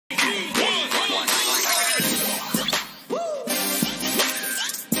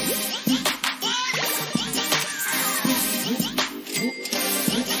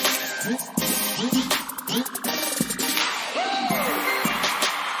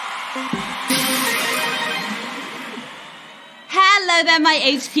Hello there, my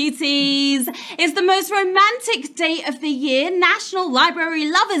HQTs. It's the most romantic day of the year, National Library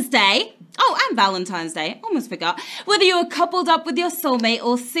Lovers Day. Oh, and Valentine's Day. Almost forgot. Whether you're coupled up with your soulmate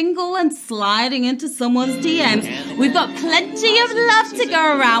or single and sliding into someone's DMs, we've got plenty of love to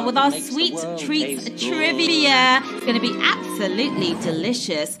go around with our sweet treats trivia. It's going to be absolutely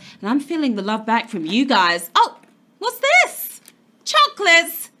delicious. And I'm feeling the love back from you guys. Oh, what's this?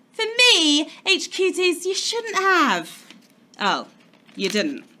 Chocolates. For me, HQTs, you shouldn't have. Oh, you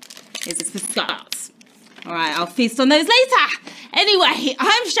didn't. It's for Scots. All right, I'll feast on those later. Anyway,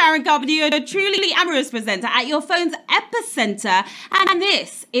 I'm Sharon Carpenter, your truly amorous presenter at your phone's epicenter. And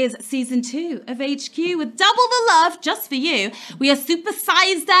this is season 2 of HQ with double the love just for you. We are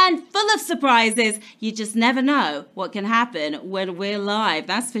supersized and full of surprises. You just never know what can happen when we're live,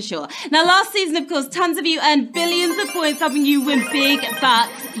 that's for sure. Now, last season, of course, tons of you earned billions of points, helping you win big,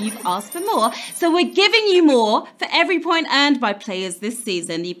 but you've asked for more. So we're giving you more for every point earned by players this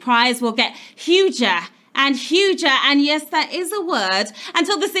season. The prize will get huger and huger, and yes, that is a word,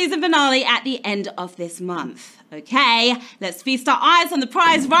 until the season finale at the end of this month. Okay, let's feast our eyes on the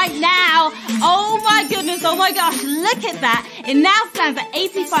prize right now. Oh my goodness, oh my gosh, look at that. It now stands at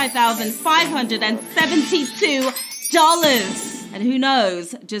 $85,572. And who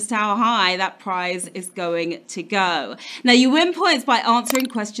knows just how high that prize is going to go. Now, you win points by answering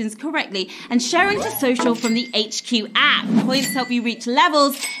questions correctly and sharing to social from the HQ app. Points help you reach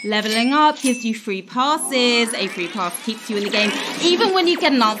levels. Leveling up gives you free passes. A free pass keeps you in the game even when you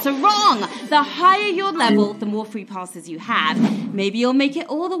get an answer wrong. The higher your level, the more free passes you have. Maybe you'll make it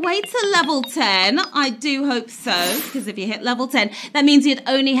all the way to level 10. I do hope so, because if you hit level 10, that means you'd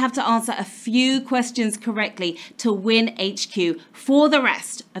only have to answer a few questions correctly to win HQ for the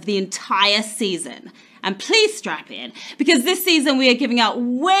rest of the entire season. And please strap in, because this season we are giving out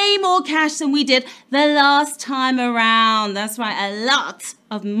way more cash than we did the last time around. That's right, a lot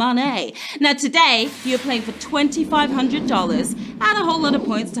of money. Now today, you're playing for $2,500 and a whole lot of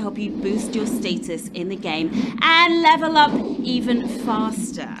points to help you boost your status in the game and level up even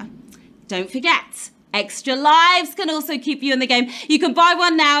faster. Don't forget, extra lives can also keep you in the game. You can buy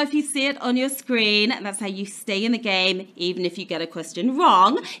one now if you see it on your screen. That's how you stay in the game, even if you get a question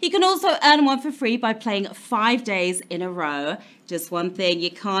wrong. You can also earn one for free by playing 5 days in a row. Just one thing, you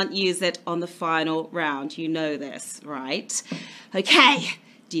can't use it on the final round. You know this, right? Okay,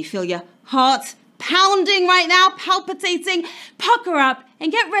 do you feel your heart pounding right now, palpitating? Pucker up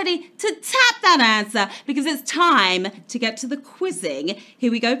and get ready to tap that answer, because it's time to get to the quizzing.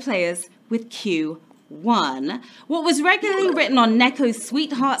 Here we go, players, with Q1. What was regularly written on Neko's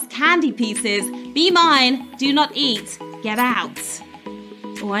Sweetheart's candy pieces? Be mine, do not eat, get out.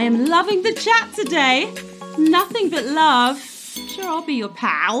 Oh, I am loving the chat today. Nothing but love. Sure, I'll be your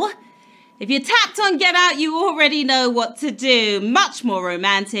pal. If you tapped on get out, you already know what to do. Much more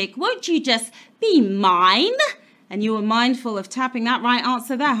romantic. Won't you just be mine? And you were mindful of tapping that right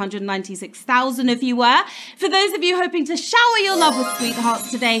answer there. 196,000 of you were. For those of you hoping to shower your love with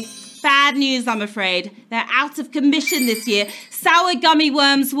sweethearts today, bad news, I'm afraid. They're out of commission this year. Sour gummy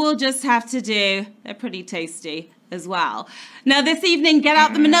worms will just have to do. They're pretty tasty as well. Now this evening, get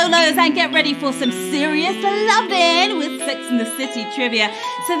out the Manolos and get ready for some serious loving with Sex and the City trivia.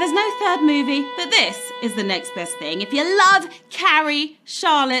 So there's no third movie, but this is the next best thing. If you love Carrie,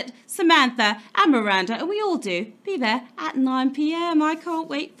 Charlotte, Samantha and Miranda, and we all do, be there at 9 p.m. I can't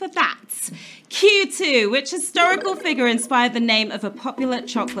wait for that. Q2, which historical figure inspired the name of a popular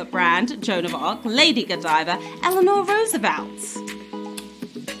chocolate brand? Joan of Arc, Lady Godiva, Eleanor Roosevelt.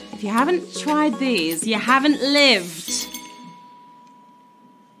 If you haven't tried these, you haven't lived.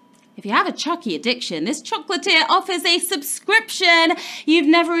 If you have a Chucky addiction, this chocolatier offers a subscription. You've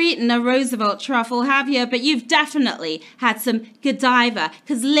never eaten a Roosevelt truffle, have you? But you've definitely had some Godiva,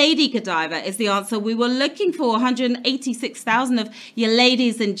 because Lady Godiva is the answer we were looking for. 186,000 of your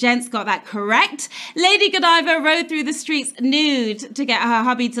ladies and gents got that correct. Lady Godiva rode through the streets nude to get her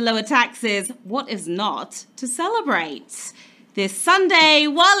hubby to lower taxes. What is not to celebrate? This Sunday,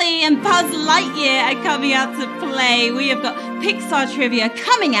 Wally and Buzz Lightyear are coming out to play. We have got Pixar trivia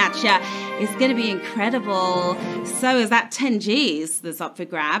coming at you. It's going to be incredible. So is that 10 Gs that's up for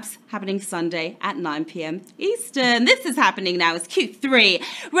grabs, happening Sunday at 9 p.m. Eastern. This is happening now. It's Q3.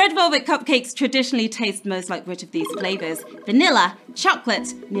 Red velvet cupcakes traditionally taste most like which of these flavors? Vanilla,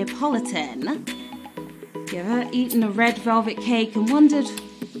 chocolate, Neapolitan. You ever eaten a red velvet cake and wondered,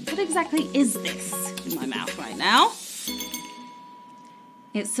 what exactly is this in my mouth right now?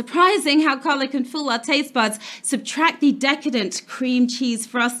 It's surprising how colour can fool our taste buds. Subtract the decadent cream cheese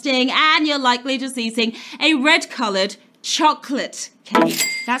frosting and you're likely just eating a red-coloured chocolate cake.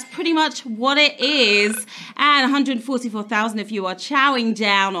 That's pretty much what it is. And 144,000 if you are chowing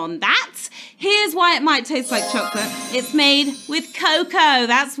down on that. Here's why it might taste like chocolate. It's made with cocoa.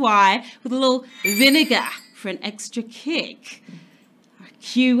 That's why. With a little vinegar for an extra kick.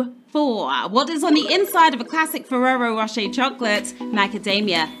 Q4. What is on the inside of a classic Ferrero Rocher chocolate?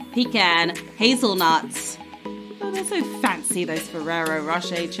 Macadamia, pecan, hazelnuts. Oh, they're so fancy, those Ferrero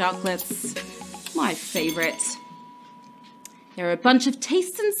Rocher chocolates. My favorite. There are a bunch of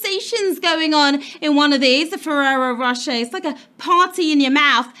taste sensations going on in one of these, the Ferrero Rocher. It's like a party in your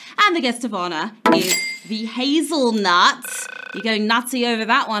mouth. And the guest of honor is the hazelnut. You're going nutty over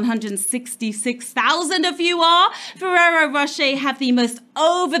that one, 166,000 if you are. Ferrero Rocher have the most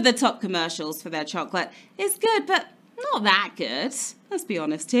over-the-top commercials for their chocolate. It's good, but not that good. Let's be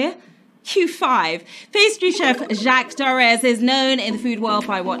honest here. Q5. Pastry chef Jacques Torres is known in the food world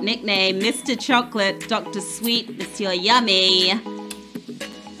by what nickname? Mr. Chocolate, Dr. Sweet, Mr. Yummy.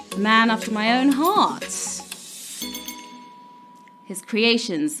 Man after my own heart. His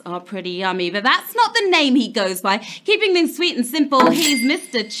creations are pretty yummy, but that's not the name he goes by. Keeping things sweet and simple, he's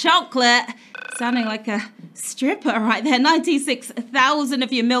Mr. Chocolate. Sounding like a stripper right there. 96,000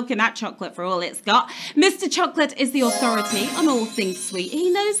 of your milk in that chocolate for all it's got. Mr. Chocolate is the authority on all things sweet. He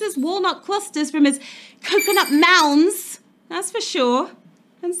knows his walnut clusters from his coconut mounds. That's for sure.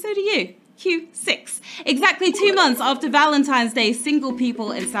 And so do you. Q6. Exactly 2 months after Valentine's Day, single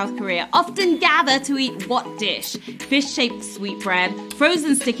people in South Korea often gather to eat what dish? Fish-shaped sweetbread,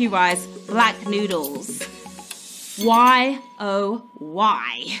 frozen sticky rice, black noodles. Why, oh,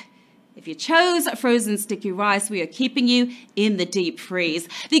 why? If you chose frozen sticky rice, we are keeping you in the deep freeze.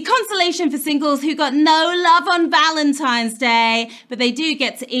 The consolation for singles who got no love on Valentine's Day, but they do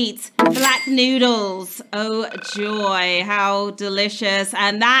get to eat black noodles. Oh joy, how delicious.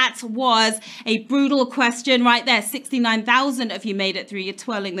 And that was a brutal question right there. 69,000 of you made it through. You're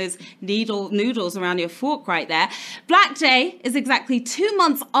twirling those noodles around your fork right there. Black Day is exactly 2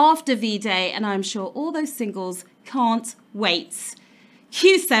 months after V-Day, and I'm sure all those singles can't wait.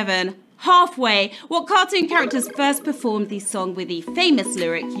 Q7, halfway. What cartoon characters first performed the song with the famous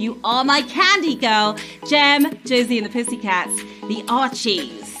lyric, "You are my candy girl"? Jem, Josie and the Pussycats, the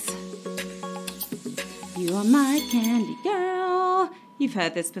Archies. You are my candy girl. You've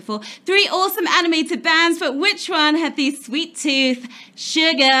heard this before. 3 awesome animated bands, but which one had the sweet tooth?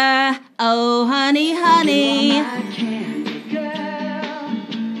 Sugar, oh honey, honey. You are my candy girl,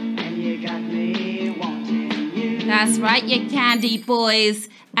 and you got me wanting you. That's right, you candy boys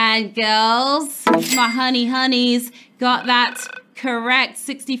and girls. My honey honeys got that correct.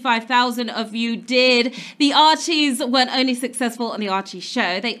 65,000 of you did. The Archies weren't only successful on the Archie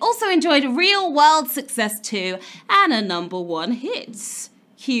show, they also enjoyed real world success too, and a #1 hit.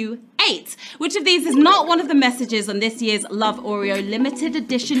 Q8. Which of these is not one of the messages on this year's Love Oreo limited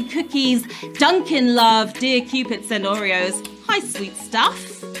edition cookies? Dunkin' Love, Dear Cupid, send Oreos. Hi, sweet stuff.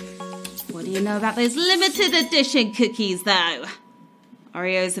 What do you know about those limited edition cookies, though?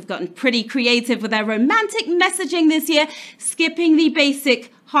 Oreos have gotten pretty creative with their romantic messaging this year, skipping the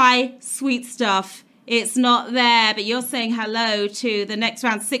basic high sweet stuff. It's not there, but you're saying hello to the next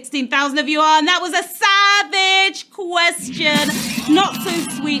round. 16,000 of you are, and that was a savage question. Not so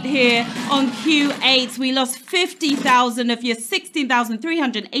sweet here on Q8. We lost 50,000 of your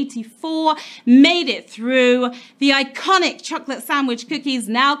 16,384 made it through. The iconic chocolate sandwich cookies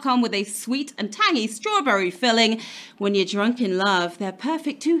now come with a sweet and tangy strawberry filling. When you're drunk in love, they're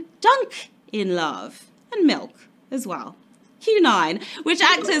perfect to dunk in love. And milk as well. Q9. Which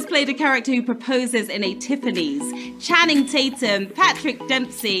actors played a character who proposes in a Tiffany's? Channing Tatum, Patrick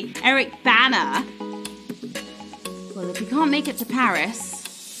Dempsey, Eric Bana. Well, if you can't make it to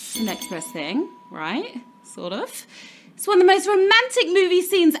Paris, the next best thing, right? Sort of. It's one of the most romantic movie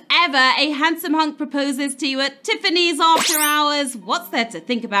scenes ever. A handsome hunk proposes to you at Tiffany's after hours. What's there to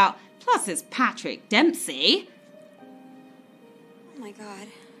think about? Plus, it's Patrick Dempsey. Oh my God.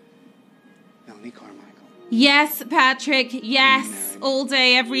 Melanie Carmichael. Yes, Patrick, yes, all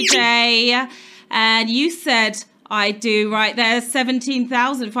day, every day. And you said, I do right there,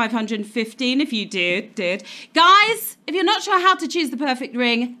 17,515 if you did. Guys, if you're not sure how to choose the perfect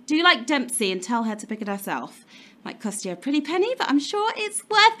ring, do like Dempsey and tell her to pick it herself. Might cost you a pretty penny, but I'm sure it's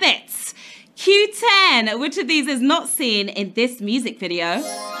worth it. Q10, which of these is not seen in this music video?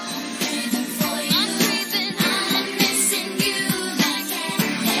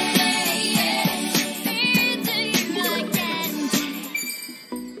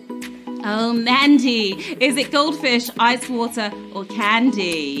 Oh, Mandy. Is it goldfish, ice water, or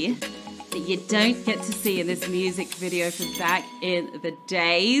candy? that you don't get to see in this music video from back in the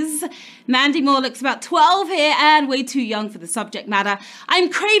days. Mandy Moore looks about 12 here and way too young for the subject matter. I'm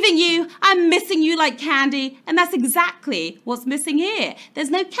craving you, I'm missing you like candy, and that's exactly what's missing here. There's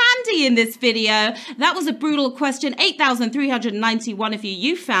no candy in this video. That was a brutal question. 8,391 of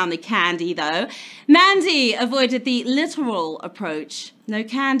you found the candy though. Mandy avoided the literal approach. No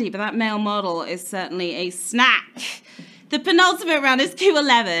candy, but that male model is certainly a snack. The penultimate round is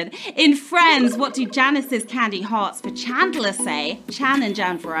Q11. In Friends, what do Janice's candy hearts for Chandler say? Chan and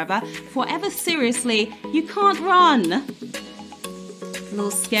Jan forever. Forever seriously, you can't run. A little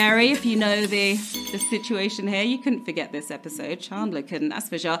scary if you know the situation here. You couldn't forget this episode. Chandler couldn't, that's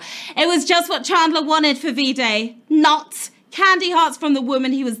for sure. It was just what Chandler wanted for V-Day. Not candy hearts from the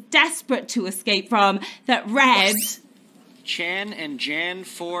woman he was desperate to escape from that read... Chan and Jan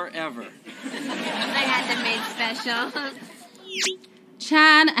forever. I had them made special.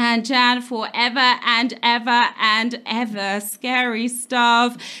 Chan and Jan forever and ever and ever. Scary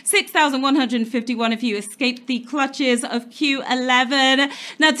stuff. 6,151 of you escaped the clutches of Q11.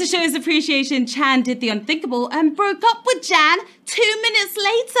 Now, to show his appreciation, Chan did the unthinkable and broke up with Jan 2 minutes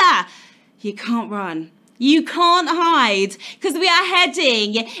later. You can't run. You can't hide, because we are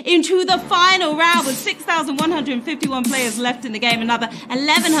heading into the final round with 6,151 players left in the game. Another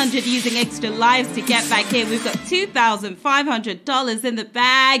 1,100 using extra lives to get back here. We've got $2,500 in the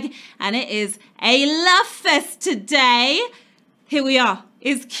bag, and it is a love fest today. Here we are.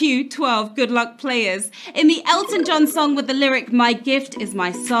 Is Q12. Good luck, players. In the Elton John song with the lyric, "My gift is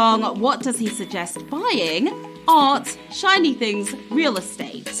my song," what does he suggest buying? Art, shiny things, real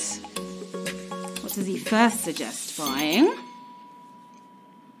estate. What does he first suggest buying?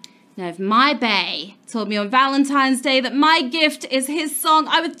 Now, if my bae told me on Valentine's Day that my gift is his song,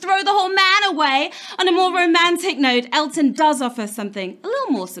 I would throw the whole man away. On a more romantic note, Elton does offer something a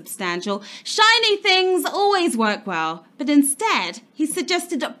little more substantial. Shiny things always work well, but instead, he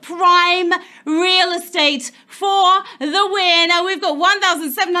suggested prime real estate for the win. And we've got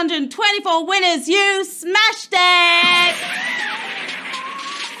 1,724 winners. You smashed it!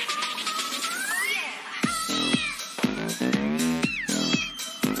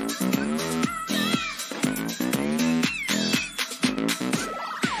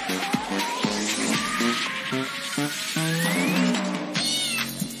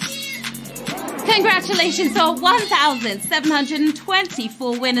 Congratulations on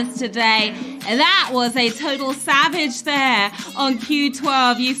 1,724 winners today. That was a total savage there on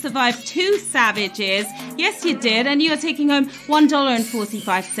Q12. You survived 2 savages. Yes, you did. And you are taking home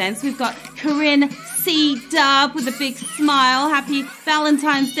 $1.45. We've got Corinne C. Dub with a big smile. Happy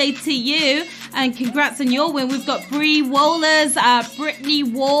Valentine's Day to you. And congrats on your win. We've got Bree Wohlers, Brittany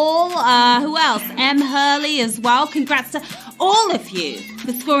Wall, who else? M. Hurley as well. Congrats to all of you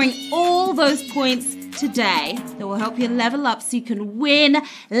for scoring all those points today. That will help you level up so you can win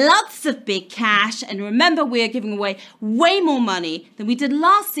lots of big cash. And remember, we are giving away way more money than we did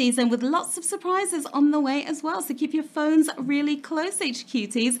last season with lots of surprises on the way as well. So keep your phones really close,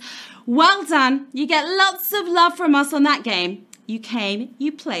 HQTs. Well done. You get lots of love from us on that game. You came,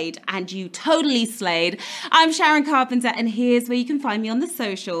 you played, and you totally slayed. I'm Sharon Carpenter, and here's where you can find me on the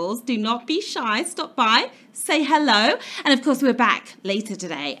socials. Do not be shy. Stop by, say hello. And of course, we're back later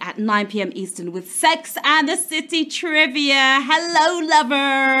today at 9 p.m. Eastern with Sex and the City Trivia. Hello,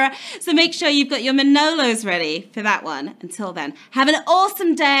 lover. So make sure you've got your Manolos ready for that one. Until then, have an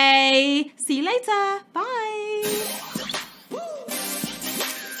awesome day. See you later. Bye.